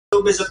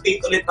showbiz update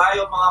ulit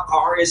tayo mga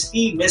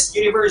ka-RSP. Miss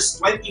Universe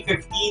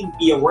 2015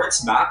 Pia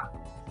Wurtzbach,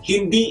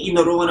 hindi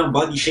inuruan ng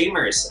body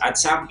shamers, at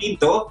Sam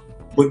Pinto,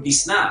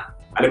 buntis na.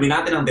 Alamin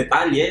natin ang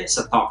detalye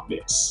sa Talk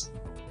BIZ.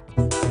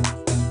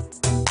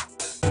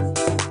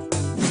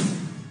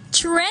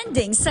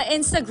 Trending sa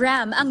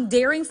Instagram ang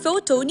daring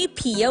photo ni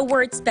Pia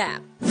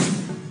Wurtzbach.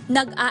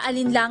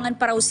 Nag-aalinlangan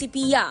pa raw si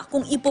Pia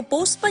kung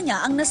ipopost pa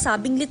niya ang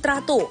nasabing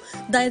litrato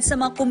dahil sa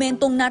mga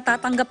komentong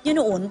natatanggap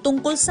niya noon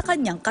tungkol sa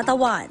kanyang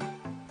katawan.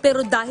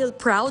 Pero dahil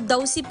proud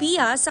daw si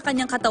Pia sa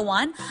kanyang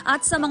katawan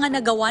at sa mga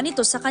nagawa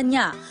nito sa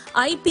kanya,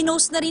 ay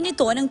pinost na rin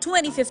ito ng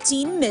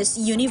 2015 Miss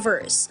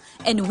Universe.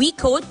 And we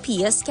quote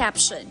Pia's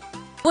caption: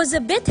 "Was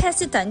a bit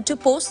hesitant to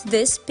post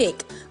this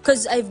pic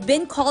cause I've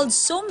been called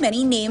so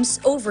many names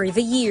over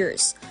the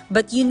years.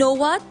 But you know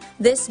what?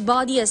 This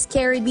body has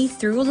carried me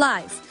through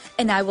life.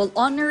 And I will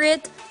honor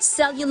it,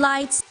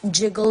 cellulites,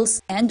 jiggles,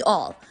 and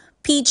all."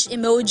 Peach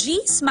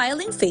emoji,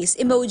 smiling face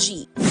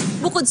emoji.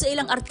 Bukod sa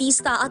ilang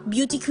artista at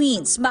beauty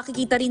queens,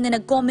 makikita rin na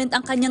nag-comment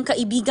ang kanyang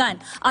kaibigan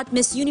at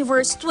Miss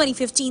Universe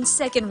 2015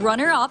 second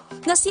runner-up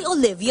na si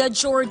Olivia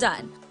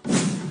Jordan.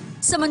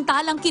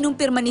 Samantalang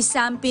kinumpirma ni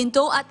Sam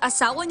Pinto at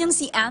asawa niyang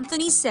si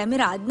Anthony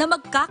Semirad na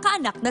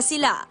magkakaanak na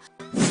sila.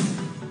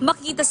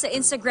 Makikita sa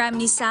Instagram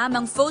ni Sam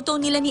ang photo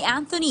nila ni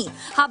Anthony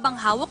habang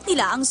hawak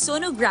nila ang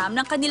sonogram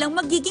ng kanilang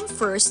magiging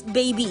first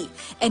baby.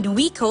 And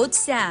we quote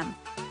Sam: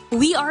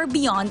 "We are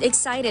beyond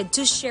excited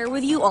to share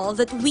with you all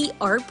that we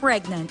are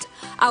pregnant.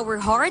 Our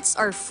hearts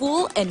are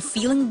full and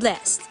feeling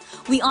blessed.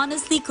 We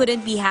honestly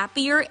couldn't be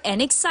happier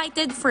and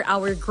excited for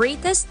our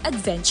greatest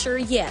adventure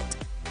yet."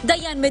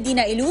 Dayan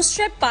Medina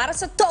Ilustre para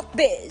sa Talk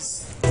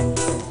BIZ.